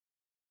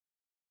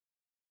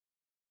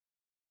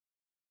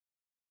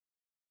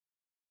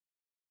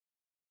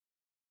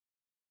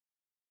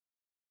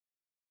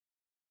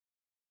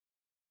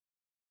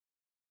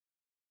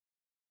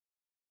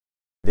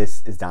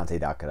This is Dante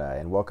Dakara,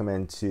 and welcome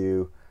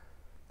into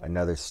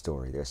another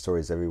story. There are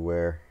stories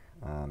everywhere,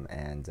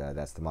 and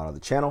that's the motto of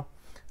the channel.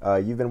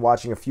 You've been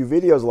watching a few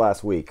videos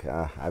last week.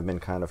 I've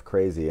been kind of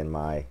crazy in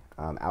my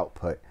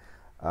output,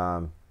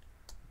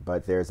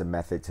 but there's a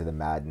method to the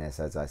madness,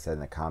 as I said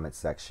in the comments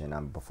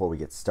section. Before we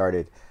get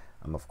started,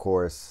 of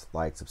course,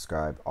 like,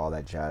 subscribe, all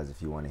that jazz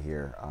if you want to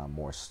hear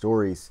more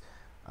stories.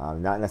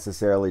 Not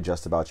necessarily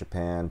just about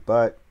Japan,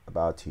 but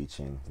about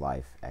teaching,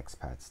 life,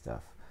 expat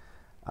stuff.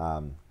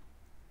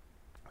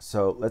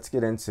 So let's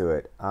get into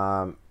it.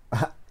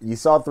 You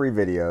saw 3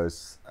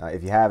 videos.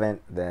 If you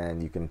haven't,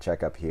 then you can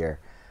check up here.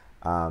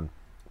 But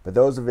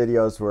those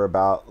videos were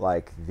about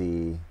like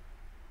the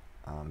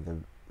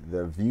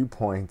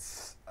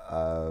viewpoints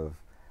of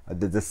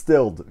the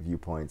distilled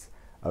viewpoints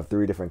of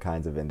 3 different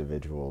kinds of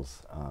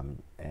individuals,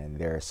 and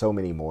there are so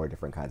many more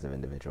different kinds of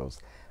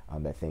individuals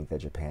that think that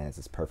Japan is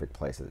this perfect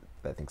place,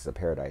 that thinks it's a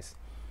paradise.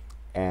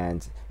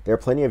 And there are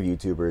plenty of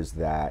YouTubers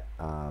that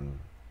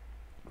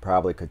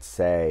probably could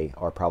say,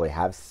 or probably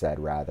have said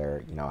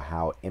rather,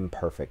 how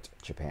imperfect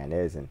Japan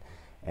is.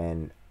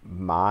 And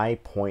my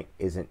point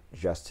isn't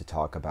just to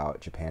talk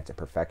about Japan's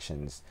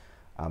imperfections,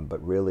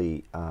 but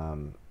really,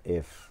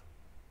 if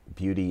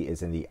beauty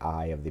is in the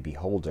eye of the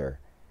beholder,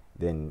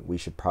 then we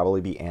should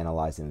probably be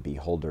analyzing the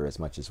beholder as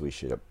much as we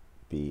should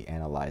be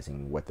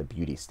analyzing what the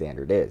beauty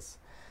standard is.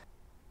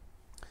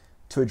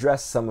 To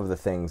address some of the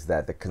things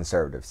that the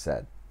conservatives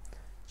said,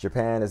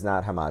 Japan is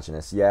not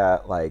homogenous. Yeah,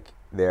 like,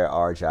 there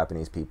are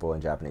Japanese people,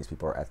 and Japanese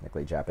people are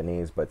ethnically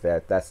Japanese, but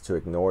that's to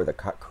ignore the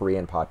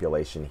Korean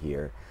population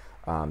here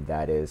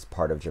that is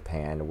part of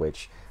Japan,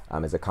 which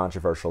is a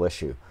controversial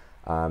issue.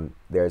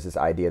 There's this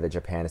idea that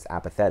Japan is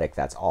apathetic.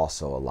 That's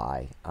also a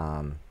lie.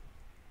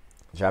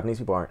 Japanese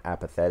people aren't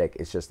apathetic.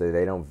 It's just that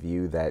they don't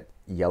view that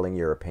yelling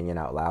your opinion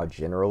out loud,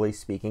 generally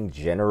speaking,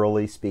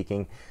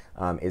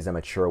 is a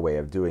mature way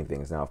of doing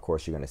things. Now, of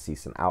course, you're going to see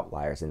some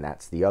outliers, and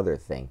that's the other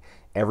thing.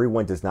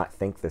 Everyone does not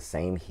think the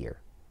same here.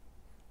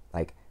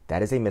 Like,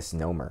 that is a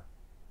misnomer.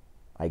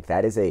 Like,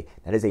 that is a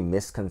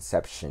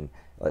misconception.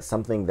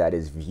 Something that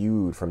is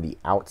viewed from the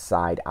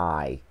outside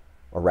eye,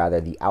 or rather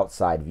the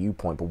outside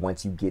viewpoint. But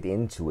once you get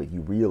into it,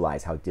 you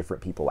realize how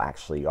different people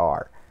actually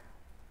are.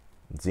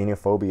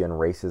 Xenophobia and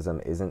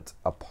racism isn't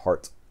a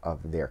part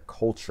of their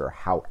culture.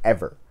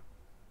 However,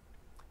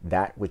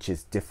 that which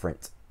is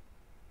different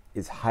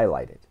is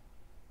highlighted.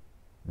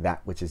 That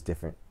which is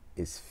different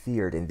is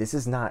feared. And this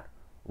is not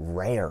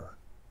rare.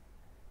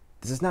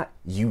 This is not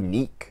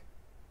unique.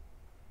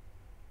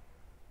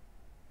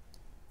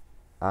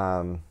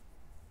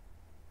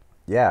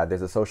 Yeah,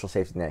 there's a social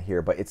safety net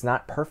here, but it's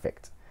not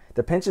perfect.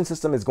 The pension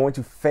system is going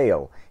to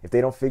fail if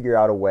they don't figure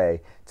out a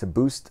way to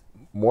boost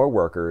more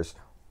workers,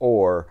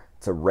 or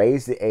to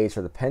raise the age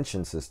for the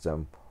pension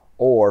system,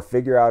 or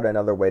figure out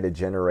another way to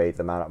generate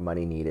the amount of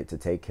money needed to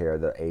take care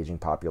of the aging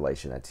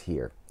population that's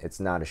here. It's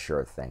not a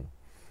sure thing.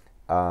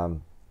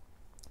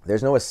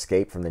 There's no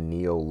escape from the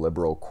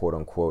neoliberal,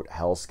 quote-unquote,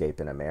 hellscape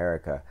in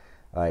America.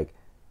 Like,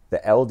 the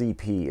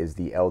LDP is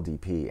the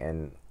LDP,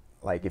 and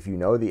like, if you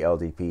know the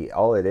LDP,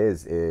 all it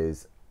is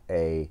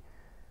a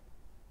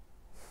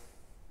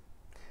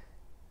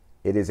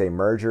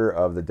merger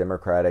of the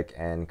Democratic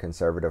and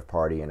Conservative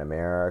Party in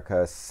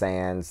America,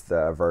 sans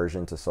the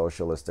aversion to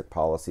socialistic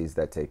policies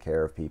that take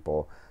care of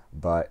people,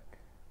 but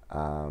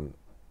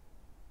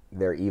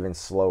they're even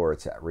slower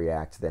to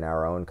react than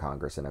our own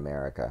Congress in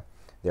America.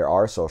 There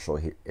are social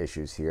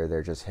issues here.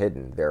 They're just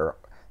hidden. There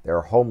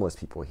are homeless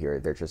people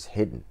here. They're just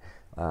hidden.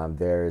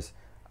 There's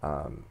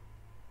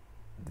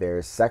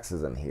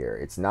sexism here.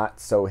 It's not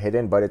so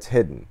hidden, but it's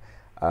hidden.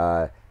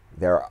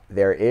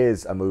 There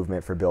is a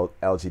movement for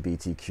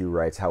LGBTQ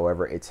rights.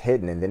 However, it's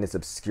hidden, and then it's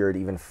obscured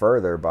even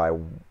further by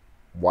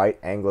white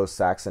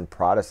Anglo-Saxon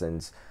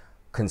Protestants,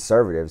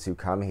 conservatives, who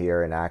come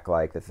here and act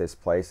like that this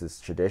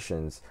place's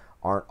traditions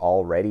aren't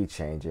already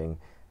changing,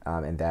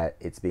 and that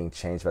it's being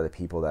changed by the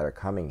people that are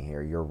coming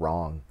here. You're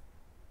wrong.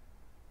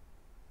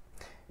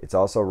 It's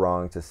also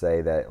wrong to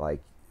say that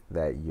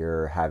that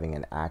you're having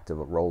an active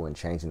role in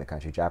changing the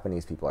country.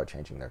 Japanese people are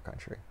changing their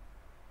country.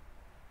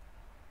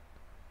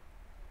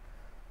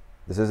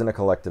 This isn't a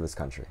collectivist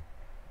country.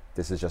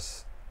 This is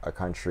just a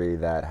country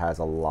that has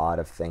a lot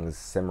of things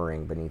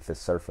simmering beneath the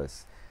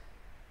surface.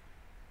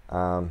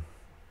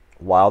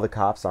 While the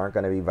cops aren't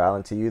going to be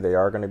violent to you, they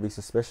are going to be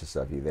suspicious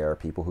of you. There are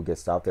people who get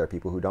stopped. There are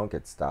people who don't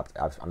get stopped.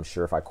 I'm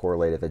sure if I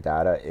correlated the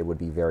data, it would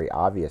be very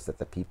obvious that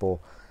the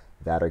people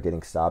that are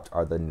getting stopped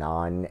are the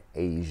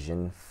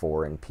non-Asian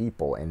foreign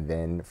people. And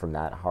then from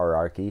that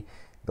hierarchy,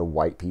 the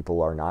white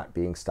people are not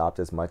being stopped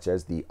as much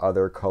as the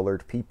other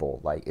colored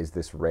people. Like, is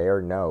this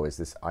rare? No. Is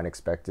this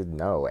unexpected?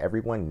 No.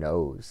 Everyone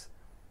knows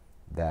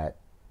that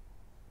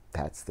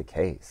that's the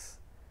case.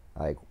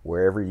 Like,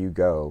 wherever you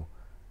go,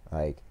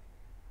 like,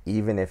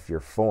 even if you're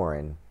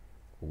foreign,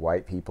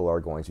 white people are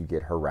going to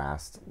get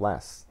harassed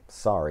less.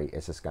 Sorry,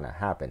 it's just going to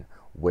happen.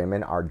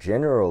 Women are,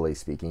 generally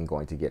speaking,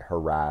 going to get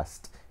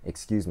harassed.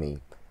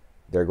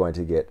 They're going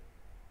to get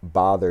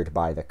bothered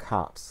by the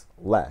cops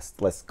less.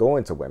 Let's go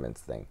into women's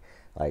thing.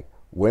 Like,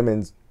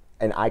 women's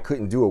and I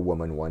couldn't do a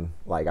woman one.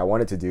 Like, I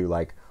wanted to do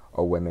like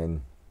a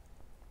women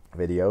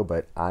video,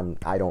 but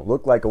I don't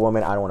look like a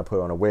woman. I don't want to put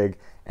on a wig,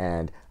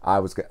 and I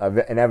was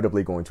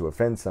inevitably going to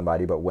offend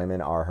somebody. But women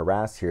are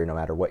harassed here, no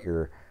matter what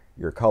your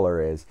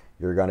color is.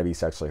 You're going to be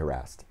sexually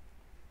harassed,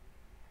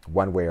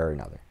 one way or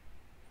another.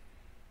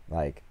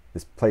 Like,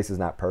 this place is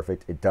not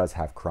perfect. It does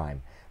have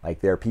crime.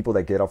 Like, there are people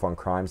that get off on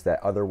crimes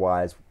that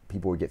otherwise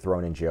people would get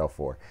thrown in jail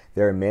for.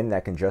 There are men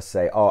that can just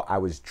say, "Oh, I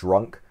was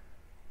drunk.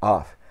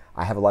 Oh,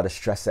 I have a lot of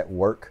stress at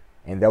work,"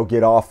 and they'll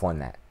get off on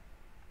that.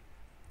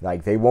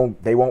 Like, they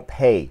won't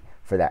pay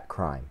for that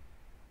crime.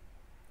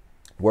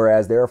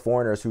 Whereas there are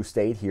foreigners who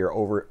stayed here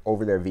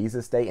over their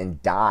visa stay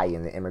and die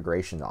in the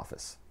immigration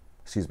office.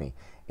 Excuse me,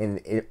 in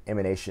the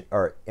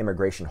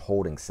immigration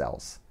holding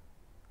cells.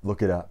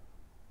 Look it up.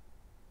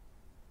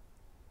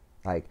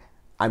 Like,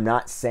 I'm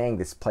not saying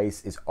this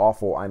place is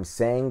awful. I'm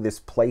saying this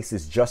place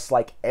is just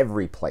like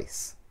every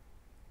place.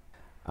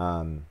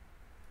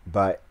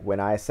 But when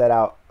I set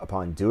out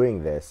upon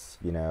doing this,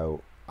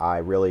 I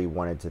really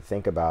wanted to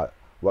think about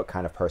what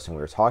kind of person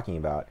we were talking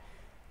about.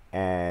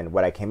 And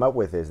what I came up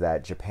with is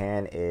that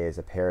Japan is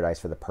a paradise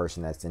for the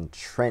person that's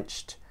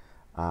entrenched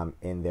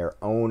in their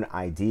own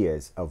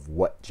ideas of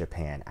what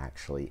Japan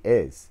actually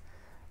is.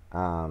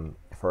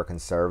 For a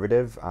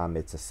conservative,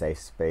 it's a safe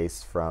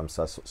space from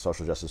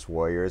social justice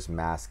warriors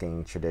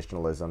masking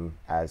traditionalism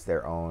as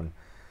their own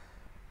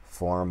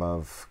form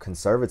of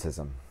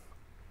conservatism.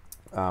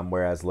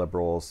 Whereas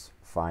liberals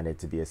find it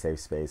to be a safe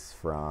space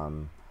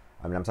from,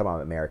 I'm talking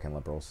about American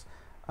liberals,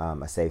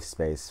 a safe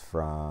space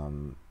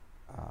from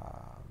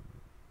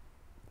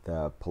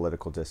the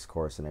political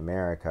discourse in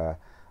America,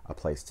 a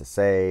place to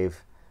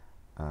save.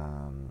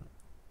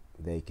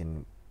 They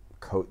can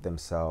coat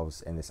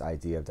themselves in this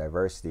idea of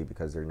diversity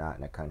because they're not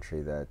in a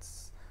country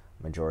that's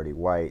majority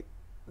white,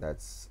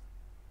 that's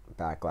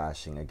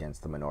backlashing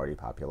against the minority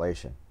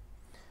population.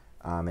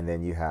 And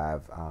then you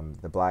have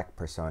the black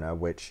persona,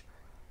 which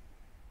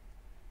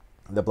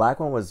the black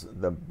one was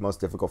the most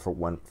difficult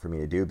for me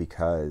to do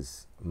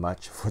because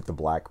much of what the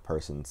black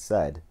person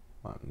said,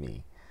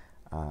 me,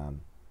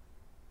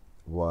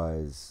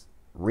 was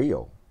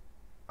real,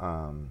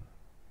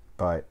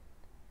 but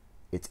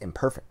it's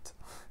imperfect.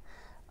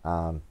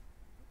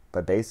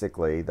 But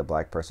basically, the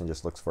black person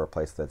just looks for a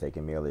place that they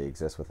can merely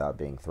exist without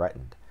being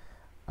threatened.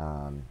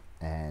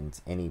 And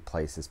any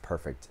place is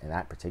perfect in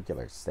that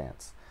particular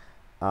stance.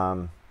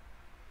 But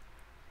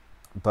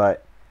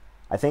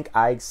I think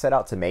I set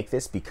out to make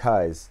this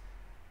because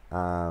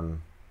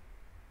I'm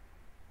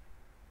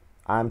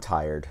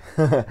tired.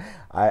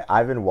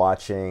 I've been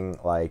watching,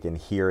 and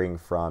hearing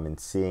from and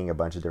seeing a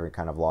bunch of different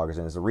kind of vloggers.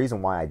 And there's a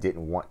reason why I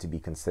didn't want to be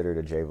considered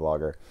a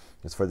J-vlogger.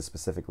 It's for the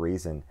specific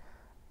reason.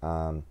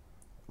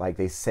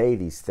 They say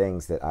these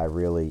things that I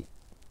really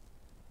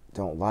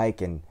don't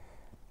like, and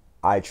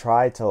I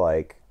try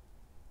to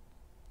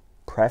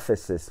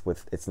preface this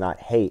with it's not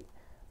hate,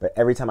 but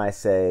every time I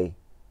say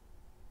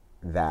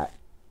that,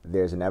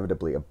 there's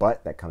inevitably a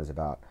but that comes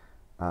about.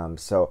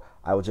 So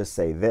I will just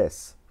say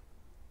this: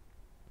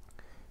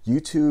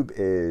 YouTube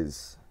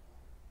is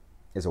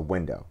a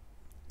window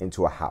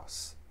into a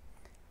house,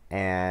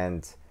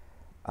 and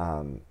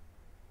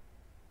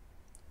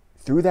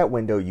through that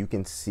window, you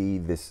can see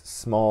this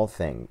small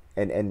thing.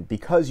 And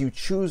because you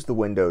choose the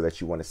window that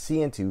you want to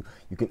see into,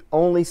 you can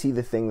only see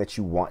the thing that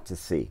you want to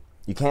see.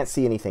 You can't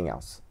see anything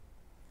else.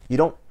 You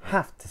don't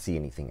have to see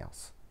anything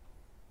else.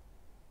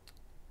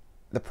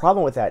 The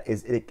problem with that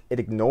is it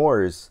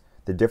ignores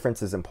the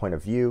differences in point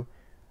of view.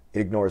 It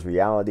ignores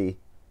reality.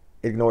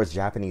 It ignores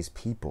Japanese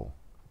people,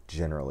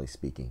 generally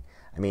speaking.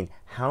 I mean,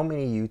 how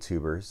many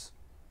YouTubers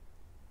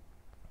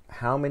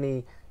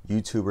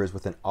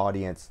with an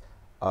audience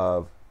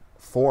of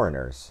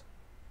foreigners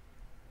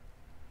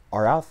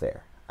are out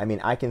there? I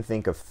mean, I can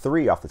think of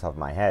 3 off the top of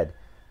my head.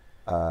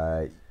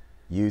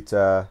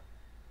 Yuta,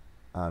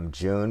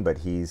 June, but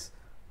he's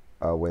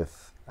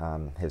with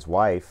his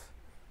wife,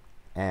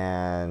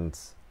 and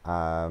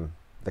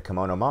the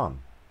Kimono Mom.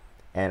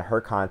 And her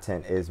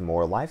content is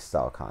more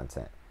lifestyle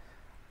content.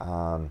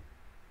 And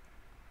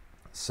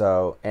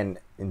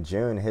in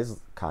June,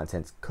 his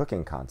content's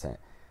cooking content.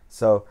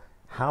 So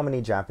how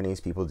many Japanese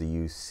people do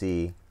you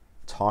see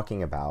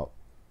talking about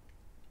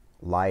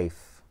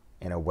life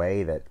in a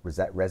way that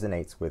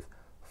resonates with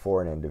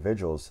foreign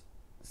individuals,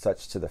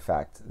 such to the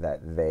fact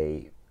that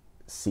they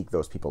seek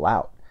those people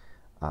out,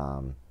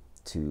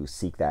 to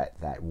seek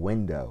that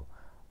window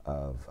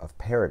of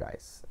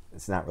paradise?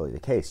 It's not really the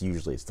case.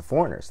 Usually it's the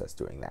foreigners that's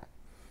doing that.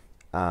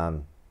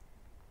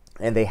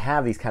 And they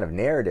have these kind of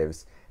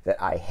narratives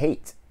that I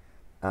hate.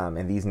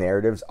 And these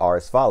narratives are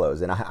as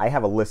follows. And I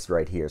have a list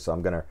right here, so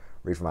I'm going to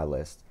read from my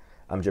list.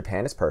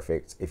 Japan is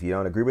perfect. If you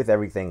don't agree with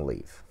everything,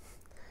 leave.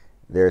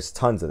 There's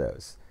tons of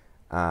those.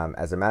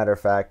 As a matter of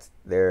fact,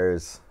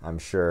 there's, I'm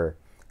sure,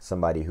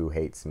 somebody who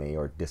hates me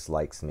or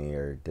dislikes me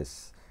or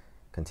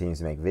continues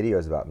to make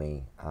videos about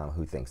me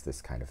who thinks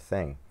this kind of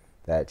thing,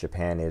 that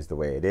Japan is the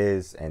way it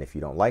is, and if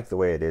you don't like the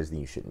way it is, then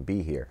you shouldn't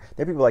be here.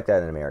 There are people like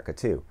that in America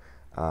too.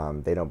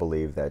 They don't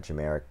believe that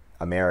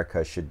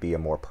America should be a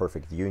more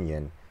perfect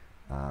union,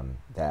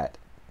 that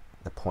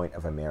the point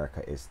of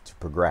America is to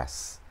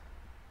progress,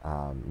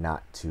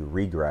 not to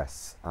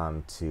regress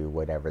to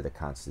whatever the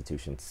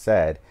Constitution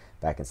said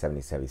back in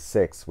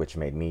 1776, which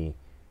made me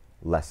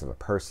less of a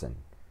person.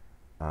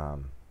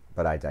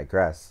 But I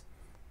digress.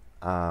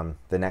 The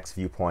next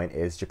viewpoint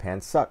is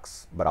Japan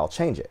sucks, but I'll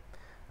change it.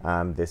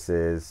 This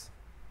is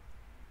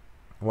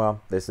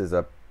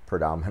a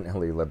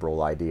predominantly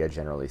liberal idea,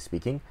 generally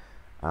speaking.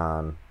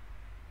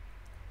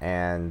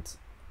 And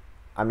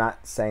I'm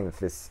not saying that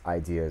this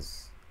idea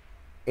is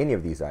any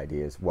of these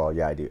ideas. Well,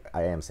 yeah,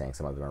 I am saying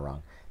some of them are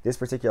wrong. This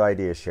particular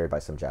idea is shared by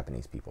some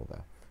Japanese people,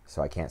 though,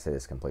 so I can't say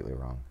this completely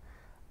wrong.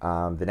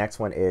 The next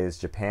one is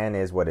Japan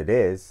is what it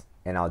is,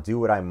 and I'll do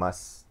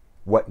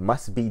what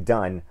must be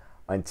done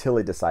until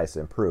it decides to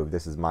improve.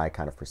 This is my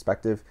kind of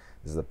perspective.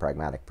 This is a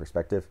pragmatic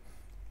perspective.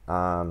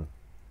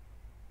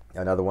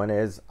 Another one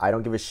is, I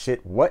don't give a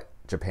shit what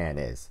Japan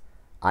is.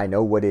 I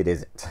know what it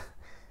isn't.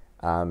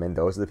 And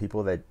those are the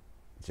people that,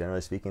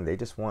 generally speaking, they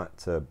just want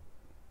to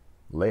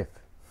live.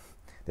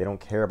 They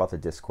don't care about the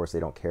discourse. They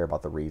don't care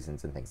about the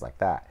reasons and things like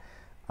that.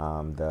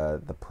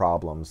 The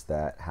problems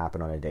that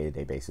happen on a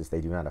day-to-day basis,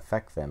 they do not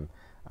affect them.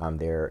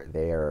 They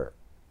are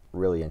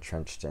really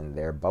entrenched in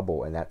their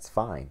bubble, and that's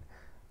fine.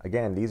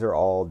 Again, these are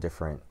all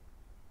different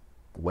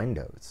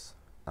windows.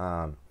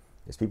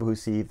 There's people who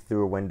see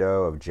through a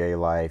window of J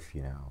life,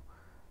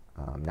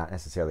 not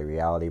necessarily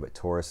reality, but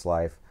tourist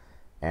life,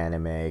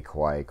 anime,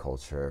 kawaii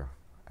culture,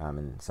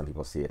 and some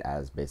people see it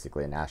as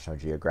basically a National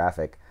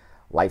Geographic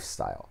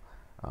lifestyle,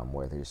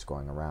 where they're just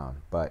going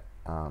around. But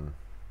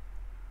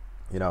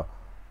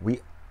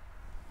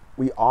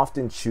we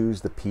often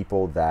choose the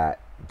people that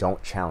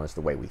don't challenge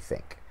the way we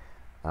think.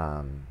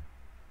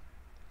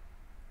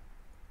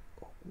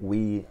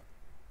 We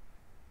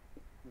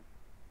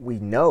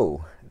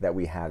know that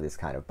we have this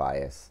kind of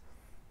bias,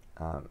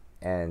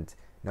 and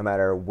no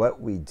matter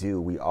what we do,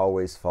 we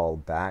always fall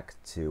back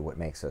to what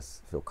makes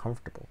us feel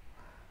comfortable.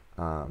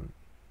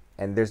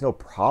 And there's no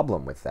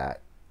problem with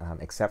that,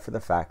 except for the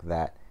fact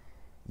that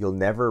you'll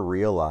never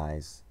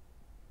realize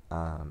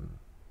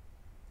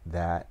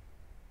that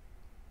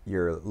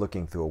you're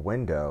looking through a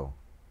window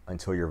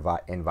until you're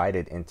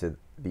invited into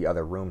the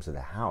other rooms of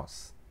the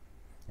house.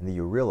 And then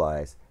you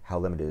realize how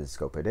limited a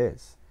scope it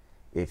is.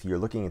 If you're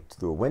looking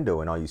through a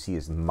window and all you see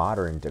is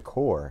modern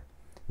decor,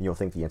 you'll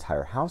think the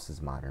entire house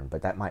is modern,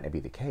 but that might not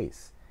be the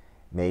case.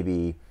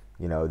 Maybe,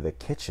 the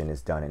kitchen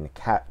is done in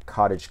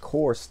cottage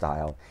core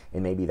style,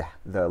 and maybe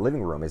the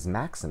living room is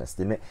Maximist,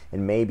 and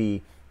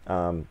maybe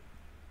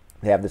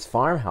they have this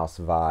farmhouse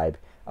vibe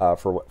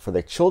for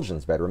the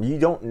children's bedroom. You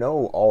don't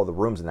know all the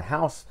rooms in the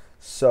house,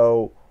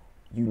 so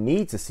you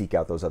need to seek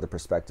out those other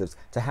perspectives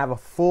to have a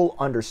full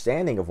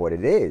understanding of what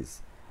it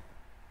is.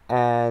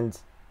 And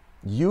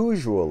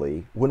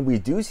usually, when we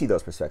do see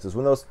those perspectives,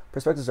 when those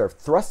perspectives are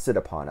thrusted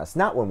upon us,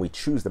 not when we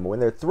choose them, but when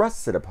they're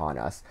thrusted upon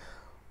us,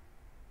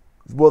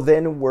 well,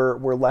 then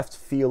we're left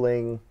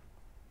feeling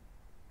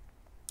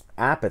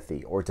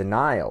apathy or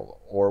denial,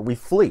 or we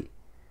flee.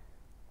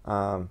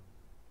 But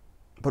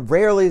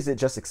rarely is it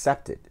just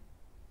accepted.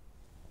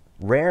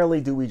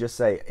 Rarely do we just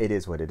say, it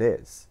is what it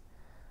is.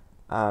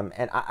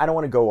 And I don't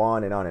want to go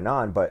on and on and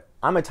on, but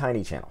I'm a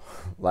tiny channel,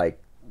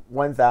 like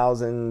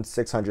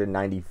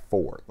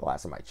 1,694 the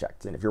last time I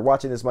checked. And if you're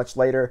watching this much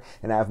later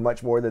and I have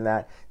much more than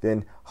that,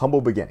 then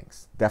humble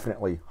beginnings.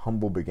 Definitely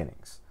humble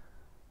beginnings.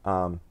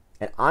 And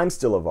I'm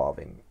still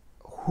evolving.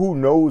 Who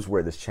knows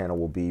where this channel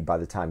will be by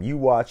the time you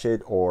watch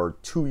it, or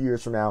 2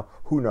 years from now,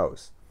 who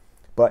knows?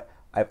 But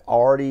I've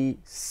already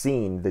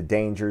seen the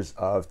dangers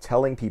of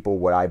telling people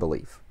what I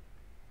believe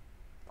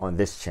on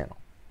this channel,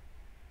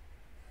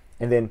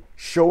 and then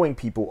showing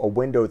people a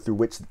window through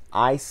which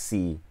I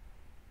see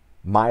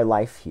my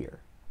life here.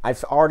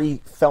 I've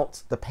already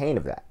felt the pain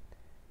of that.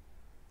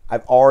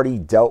 I've already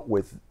dealt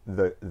with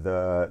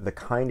the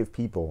kind of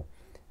people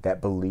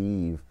that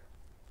believe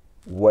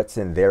what's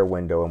in their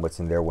window and what's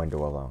in their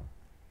window alone.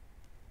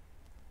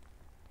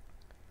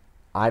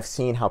 I've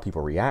seen how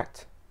people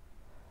react.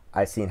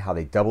 I've seen how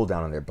they double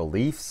down on their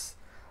beliefs.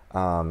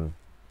 I've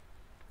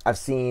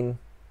seen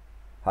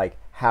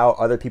how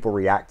other people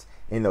react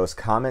in those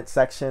comment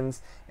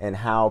sections and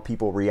how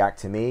people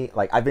react to me.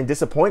 I've been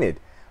disappointed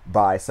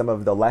by some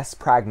of the less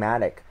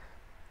pragmatic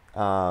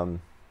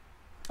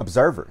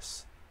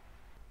observers.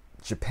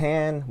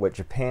 Japan, what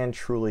Japan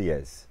truly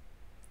is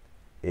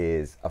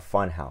a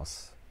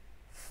funhouse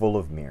full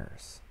of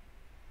mirrors.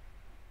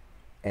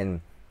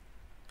 And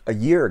a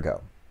year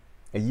ago,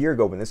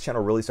 when this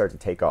channel really started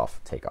to take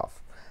off,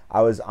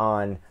 I was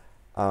on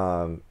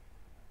what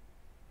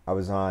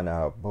was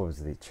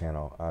the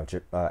channel?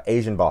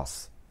 Asian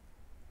Boss.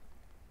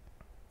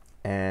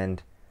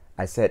 And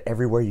I said,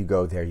 everywhere you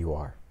go, there you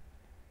are.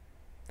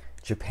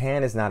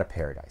 Japan is not a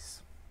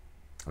paradise.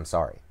 I'm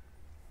sorry.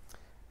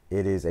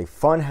 It is a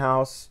fun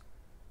house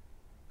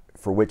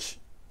for which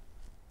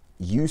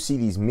you see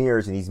these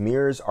mirrors, and these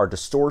mirrors are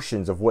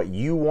distortions of what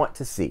you want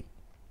to see.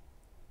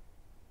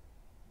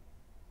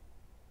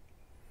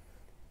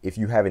 If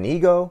you have an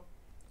ego,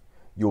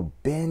 you'll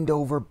bend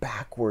over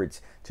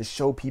backwards to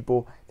show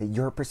people that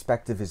your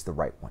perspective is the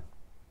right one.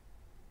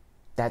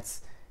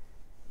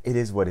 It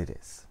is what it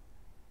is.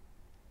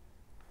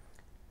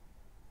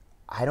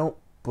 I don't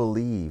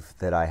believe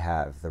that I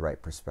have the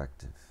right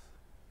perspective.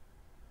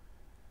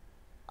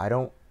 I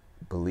don't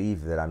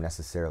believe that I'm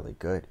necessarily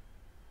good.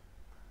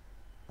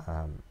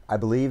 I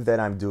believe that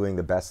I'm doing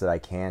the best that I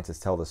can to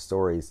tell the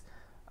stories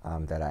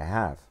that I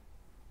have.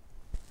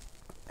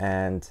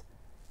 And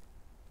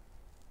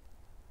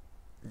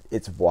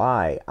it's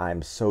why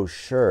I'm so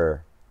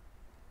sure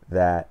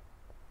that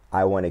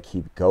I want to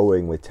keep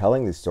going with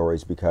telling the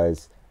stories,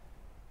 because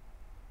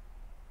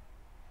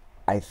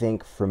I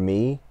think for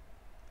me,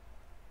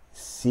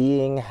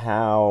 seeing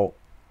how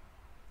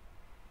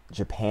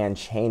Japan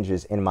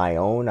changes in my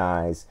own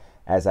eyes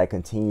as I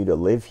continue to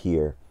live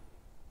here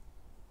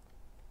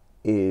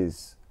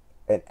is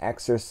an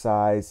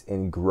exercise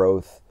in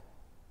growth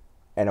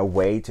and a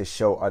way to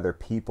show other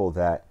people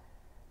that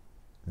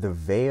the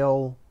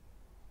veil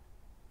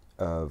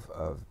of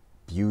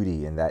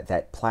beauty and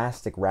that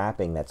plastic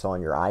wrapping that's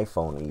on your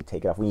iPhone when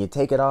you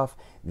take it off,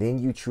 then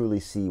you truly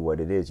see what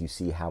it is. You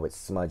see how it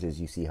smudges,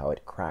 you see how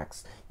it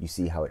cracks, you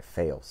see how it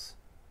fails.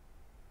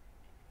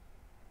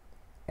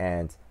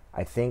 And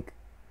I think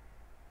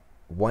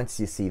once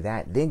you see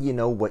that, then you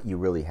know what you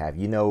really have.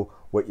 You know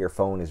what your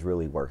phone is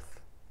really worth.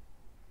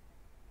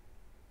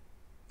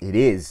 It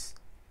is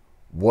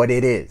what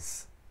it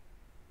is.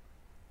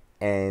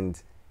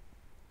 And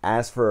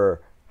as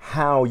for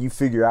how you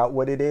figure out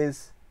what it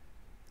is,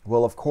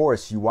 well, of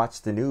course, you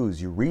watch the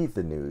news, you read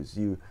the news,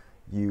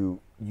 you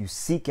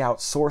seek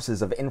out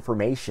sources of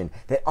information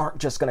that aren't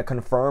just going to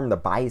confirm the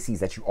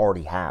biases that you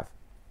already have.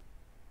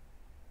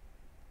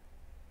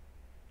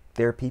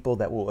 There are people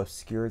that will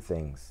obscure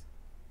things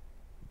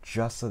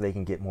just so they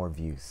can get more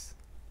views.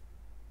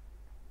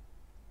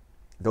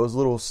 Those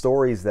little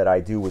stories that I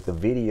do with the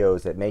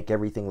videos that make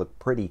everything look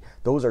pretty,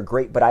 those are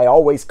great, but I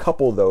always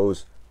couple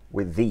those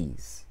with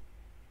these.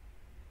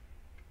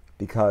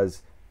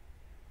 Because,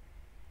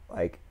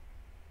 like,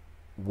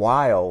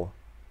 while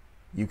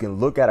you can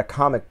look at a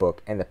comic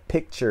book and the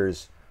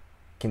pictures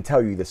can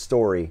tell you the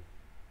story,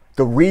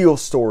 the real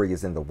story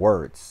is in the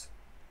words.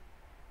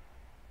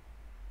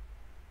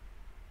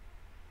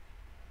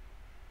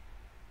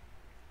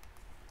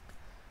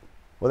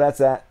 Well, that's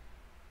that.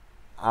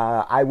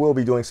 I will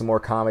be doing some more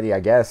comedy, I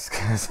guess,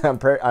 because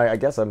I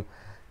guess I'm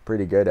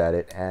pretty good at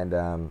it. And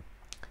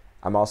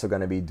I'm also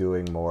going to be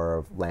doing more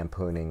of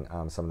lampooning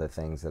some of the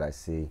things that I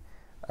see,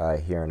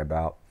 hearing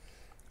about.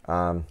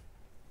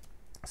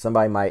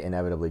 Somebody might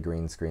inevitably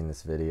green screen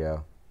this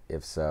video.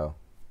 If so,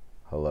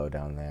 hello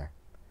down there.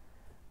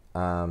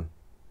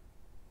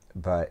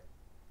 But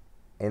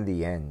in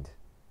the end,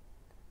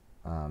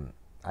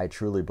 I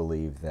truly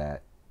believe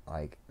that,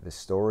 like, the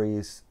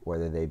stories,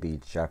 whether they be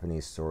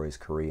Japanese stories,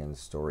 Korean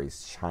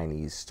stories,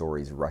 Chinese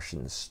stories,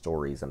 Russian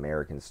stories,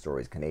 American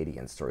stories,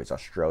 Canadian stories,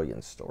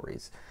 Australian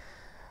stories,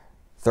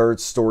 third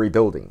story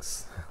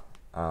buildings,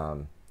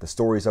 the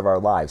stories of our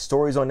lives,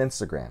 stories on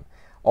Instagram,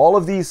 all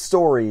of these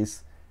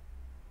stories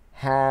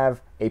have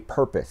a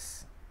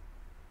purpose.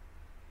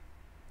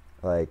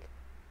 Like,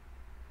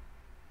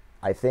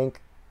 I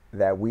think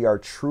that we are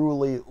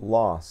truly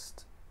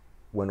lost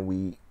when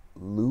we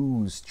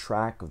lose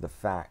track of the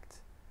fact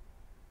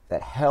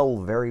that hell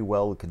very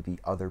well could be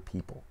other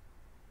people.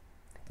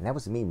 And that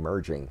was me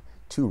merging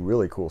two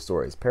really cool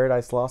stories,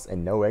 Paradise Lost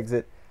and No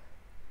Exit.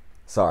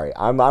 Sorry,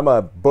 I'm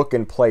a book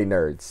and play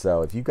nerd,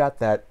 so if you got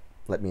that,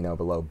 let me know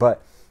below.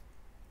 But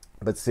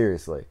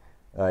seriously,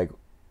 like,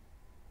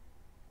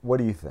 what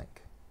do you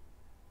think?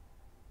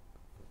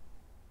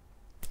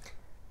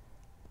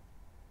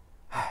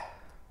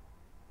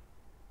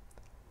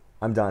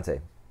 I'm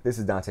Dante. This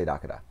is Dante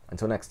Dakada.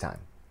 Until next time.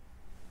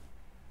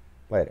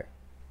 Later.